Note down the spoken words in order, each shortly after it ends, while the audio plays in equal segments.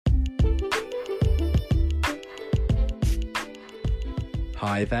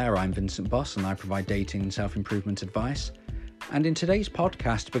Hi there, I'm Vincent Boss and I provide dating and self-improvement advice. And in today's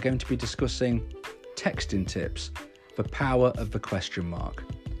podcast, we're going to be discussing texting tips, the power of the question mark.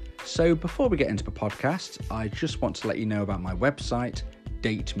 So before we get into the podcast, I just want to let you know about my website,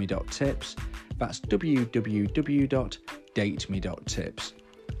 dateme.tips. That's www.dateme.tips.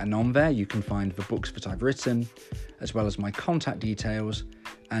 And on there you can find the books that I've written, as well as my contact details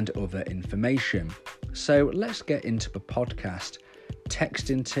and other information. So let's get into the podcast.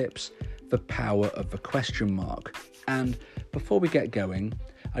 Texting tips, the power of the question mark. And before we get going,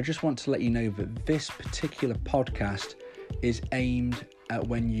 I just want to let you know that this particular podcast is aimed at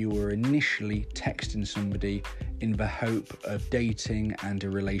when you were initially texting somebody in the hope of dating and a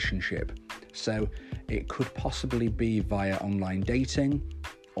relationship. So it could possibly be via online dating,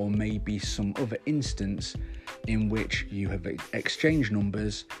 or maybe some other instance in which you have exchanged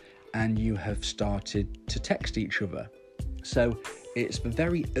numbers and you have started to text each other. So it's the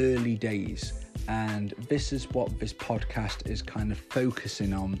very early days, and this is what this podcast is kind of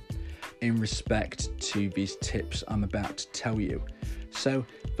focusing on in respect to these tips I'm about to tell you. So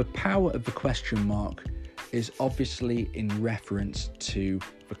the power of the question mark is obviously in reference to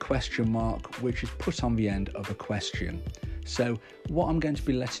the question mark, which is put on the end of a question. So what I'm going to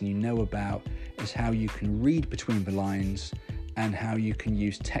be letting you know about is how you can read between the lines and how you can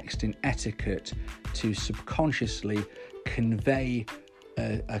use texting etiquette to subconsciously convey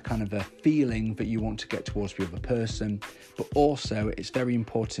a kind of a feeling that you want to get towards the other person. But also it's very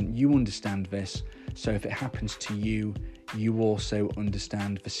important you understand this, so if it happens to you, you also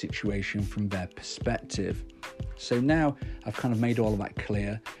understand the situation from their perspective. So now I've kind of made all of that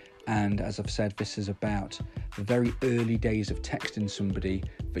clear, and as I've said, this is about the very early days of texting somebody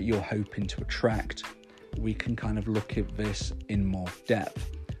that you're hoping to attract. We can kind of look at this in more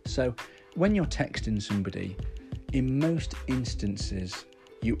depth. So when you're texting somebody, in most instances,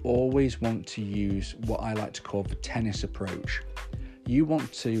 you always want to use what I like to call the tennis approach. You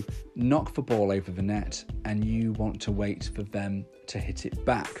want to knock the ball over the net and you want to wait for them to hit it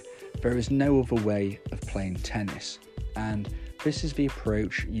back. There is no other way of playing tennis, and this is the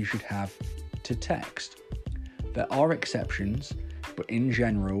approach you should have to text. There are exceptions, but in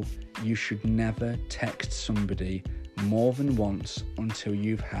general, you should never text somebody more than once until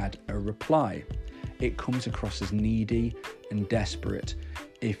you've had a reply. It comes across as needy and desperate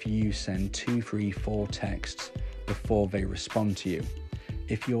if you send 2, 3, 4 texts before they respond to you.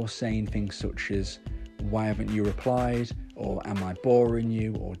 If you're saying things such as, "Why haven't you replied?" or "Am I boring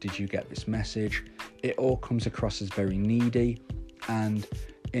you?" or "Did you get this message?" It all comes across as very needy, and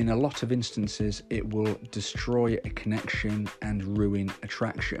in a lot of instances it will destroy a connection and ruin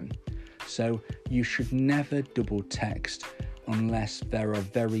attraction. So you should never double text unless there are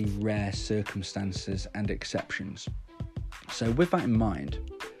very rare circumstances and exceptions. So with that in mind,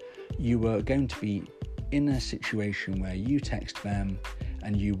 you are going to be in a situation where you text them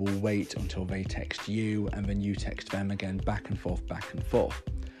and you will wait until they text you, and then you text them again, back and forth.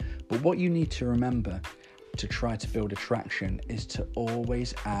 But what you need to remember to try to build attraction is to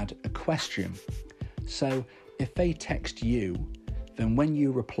always add a question. So if they text you, then when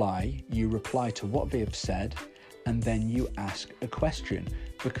you reply to what they have said, and then you ask a question.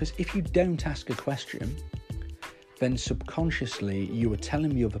 Because if you don't ask a question, then subconsciously you are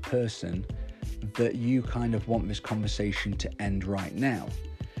telling the other person that you kind of want this conversation to end right now.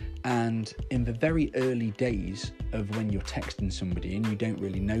 And in the very early days of when you're texting somebody and you don't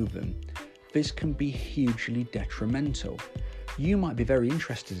really know them, this can be hugely detrimental. You might be very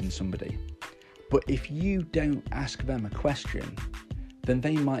interested in somebody, but if you don't ask them a question, then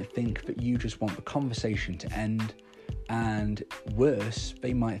they might think that you just want the conversation to end, and worse,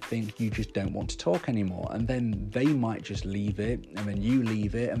 they might think you just don't want to talk anymore, and then they might just leave it, and then you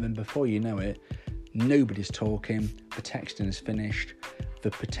leave it, and then before you know it, nobody's talking, the texting is finished, the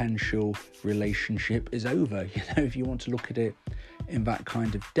potential relationship is over, if you want to look at it in that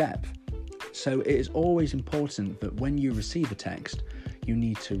kind of depth. So it is always important that when you receive a text, you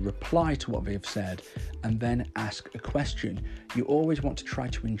need to reply to what they have said and then ask a question. You always want to try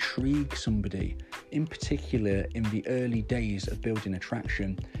to intrigue somebody, in particular in the early days of building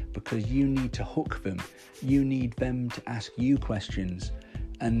attraction, because you need to hook them. You need them to ask you questions,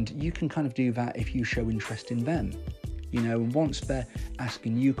 and you can kind of do that if you show interest in them. Once they're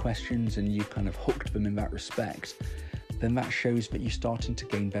asking you questions and you kind of hooked them in that respect, then that shows that you're starting to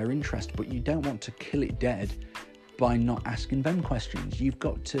gain their interest. But you don't want to kill it dead by not asking them questions. You've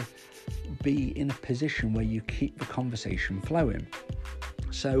got to be in a position where you keep the conversation flowing.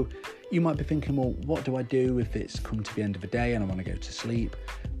 So you might be thinking, well, what do I do if it's come to the end of the day and I want to go to sleep,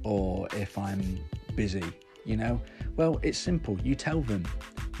 or if I'm busy? Well, it's simple. You tell them.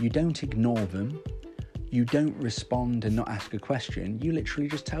 You don't ignore them. You don't respond and not ask a question. You literally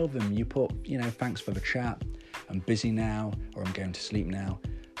just tell them. You put, thanks for the chat. I'm busy now, or I'm going to sleep now.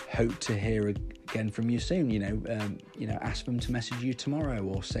 Hope to hear again from you soon. Ask them to message you tomorrow,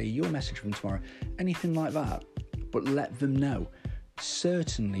 or say you'll message them tomorrow. Anything like that. But let them know.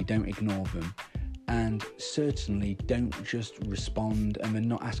 Certainly don't ignore them. And certainly don't just respond and then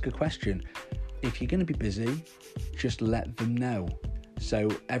not ask a question. If you're going to be busy, just let them know. So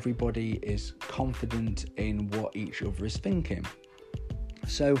everybody is confident in what each other is thinking.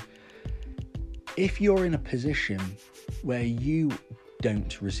 So if you're in a position where you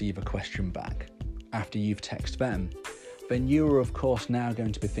don't receive a question back after you've texted them, then you're of course now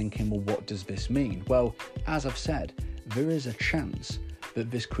going to be thinking, well, what does this mean? Well, as I've said, there is a chance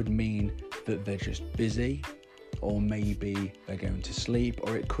that this could mean that they're just busy, or maybe they're going to sleep,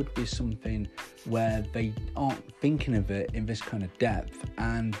 or it could be something where they aren't thinking of it in this kind of depth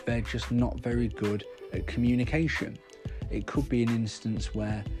and they're just not very good at communication. It could be an instance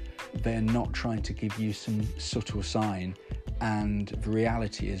where they're not trying to give you some subtle sign, and the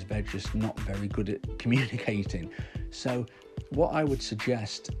reality is they're just not very good at communicating. So what I would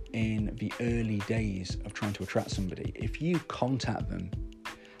suggest in the early days of trying to attract somebody, if you contact them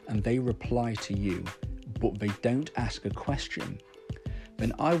and they reply to you but they don't ask a question,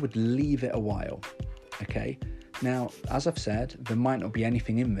 then I would leave it a while, okay? Now, as I've said, there might not be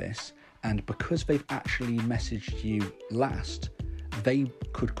anything in this, and because they've actually messaged you last, they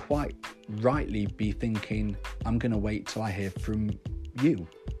could quite rightly be thinking, I'm going to wait till I hear from you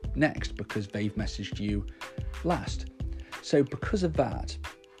next because they've messaged you last. So because of that,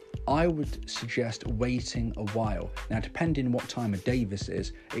 I would suggest waiting a while. Now, depending what time of day this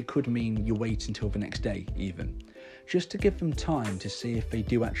is, it could mean you wait until the next day even, just to give them time to see if they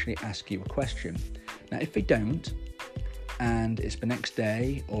do actually ask you a question. Now, if they don't, and it's the next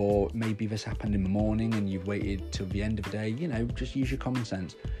day, or maybe this happened in the morning and you've waited till the end of the day, just use your common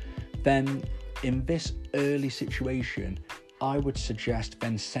sense, then in this early situation, I would suggest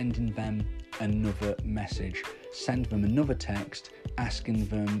then sending them another message. Send them another text asking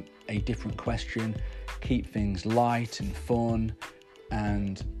them a different question. Keep things light and fun,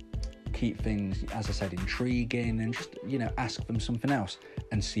 and keep things, as I said, intriguing, and just, ask them something else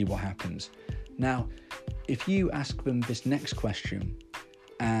and see what happens. Now, if you ask them this next question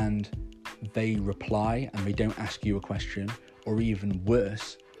and they reply and they don't ask you a question, or even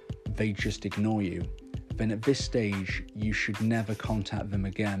worse, they just ignore you, then at this stage you should never contact them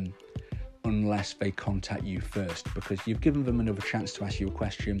again unless they contact you first, because you've given them another chance to ask you a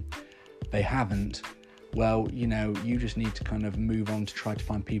question. They haven't. Well, you just need to kind of move on to try to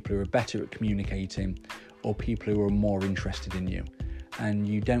find people who are better at communicating, or people who are more interested in you. And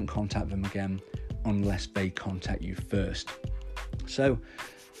you don't contact them again unless they contact you first. So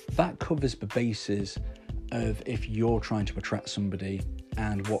that covers the bases of if you're trying to attract somebody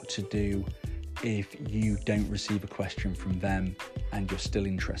and what to do if you don't receive a question from them and you're still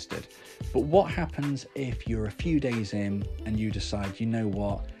interested. But what happens if you're a few days in and you decide, you know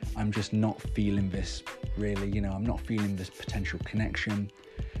what, I'm just not feeling this really, I'm not feeling this potential connection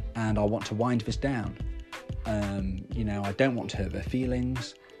and I want to wind this down. I don't want to hurt their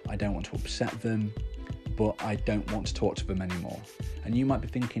feelings, I don't want to upset them, but I don't want to talk to them anymore. And you might be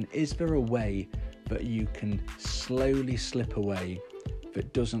thinking, is there a way that you can slowly slip away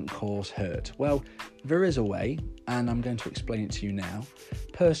that doesn't cause hurt? Well, there is a way, and I'm going to explain it to you now.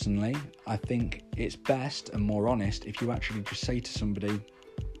 Personally, I think it's best and more honest if you actually just say to somebody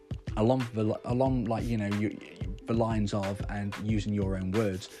along the lines of, and using your own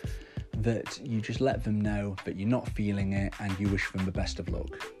words, that you just let them know that you're not feeling it and you wish them the best of luck,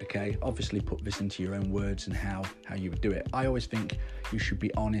 okay? Obviously put this into your own words and how you would do it. I always think you should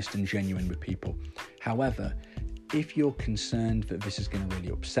be honest and genuine with people. However, if you're concerned that this is going to really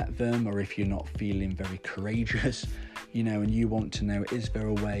upset them, or if you're not feeling very courageous, and you want to know, is there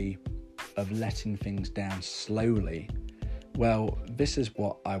a way of letting things down slowly? Well, this is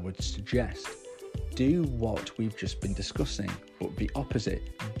what I would suggest. Do what we've just been discussing, but the opposite.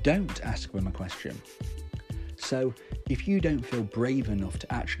 Don't ask them a question. So if you don't feel brave enough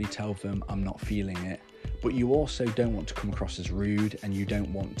to actually tell them, I'm not feeling it, but you also don't want to come across as rude, and you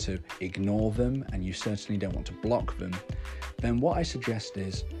don't want to ignore them, and you certainly don't want to block them, then what I suggest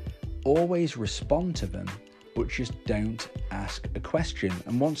is always respond to them, but just don't ask a question.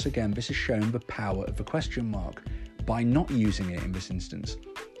 And once again, this has shown the power of the question mark by not using it in this instance.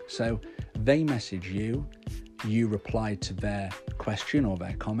 So they message you, you reply to their question or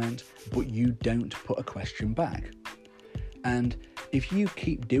their comment, but you don't put a question back. And if you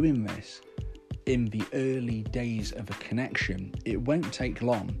keep doing this, in the early days of a connection, it won't take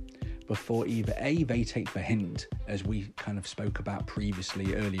long before either A, they take the hint, as we kind of spoke about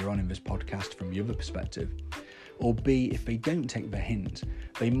previously earlier on in this podcast from the other perspective, or B, if they don't take the hint,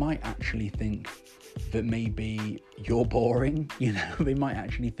 they might actually think that maybe you're boring, they might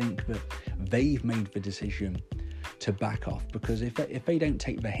actually think that they've made the decision to back off, because if they don't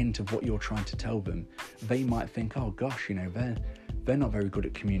take the hint of what you're trying to tell them, they might think, oh gosh, they're not very good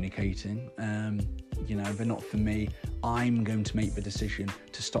at communicating, they're not for me, I'm going to make the decision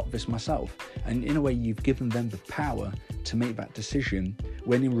to stop this myself. And in a way, you've given them the power to make that decision,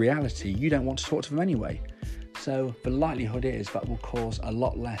 when in reality, you don't want to talk to them anyway. So the likelihood is that will cause a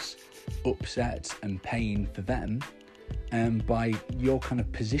lot less upset and pain for them, by your kind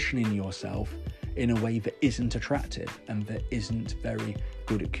of positioning yourself in a way that isn't attractive and that isn't very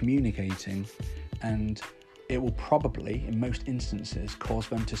good at communicating. And it will probably, in most instances, cause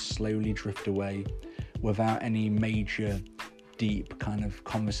them to slowly drift away without any major deep kind of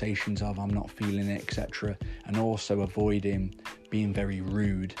conversations of I'm not feeling it, etc. And also avoiding being very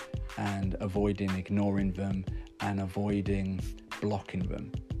rude and avoiding ignoring them and avoiding blocking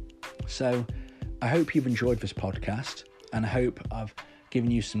them. So I hope you've enjoyed this podcast, and I hope I've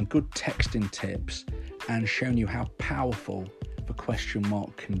given you some good texting tips and shown you how powerful the question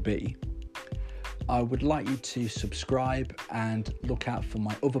mark can be. I would like you to subscribe and look out for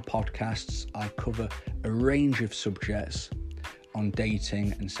my other podcasts. I cover a range of subjects on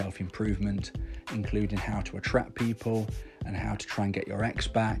dating and self-improvement, including how to attract people and how to try and get your ex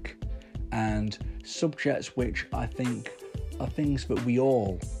back, and subjects which I think are things that we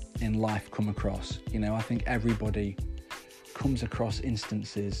all in life come across. I think everybody comes across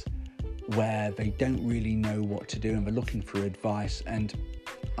instances where they don't really know what to do and they're looking for advice. And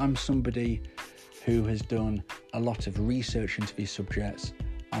I'm somebody who has done a lot of research into these subjects.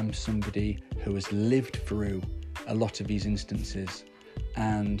 I'm somebody who has lived through a lot of these instances.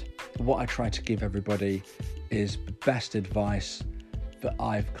 And what I try to give everybody is the best advice that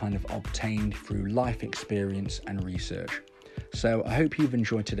I've kind of obtained through life experience and research. So I hope you've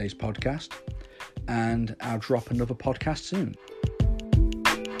enjoyed today's podcast, and I'll drop another podcast soon.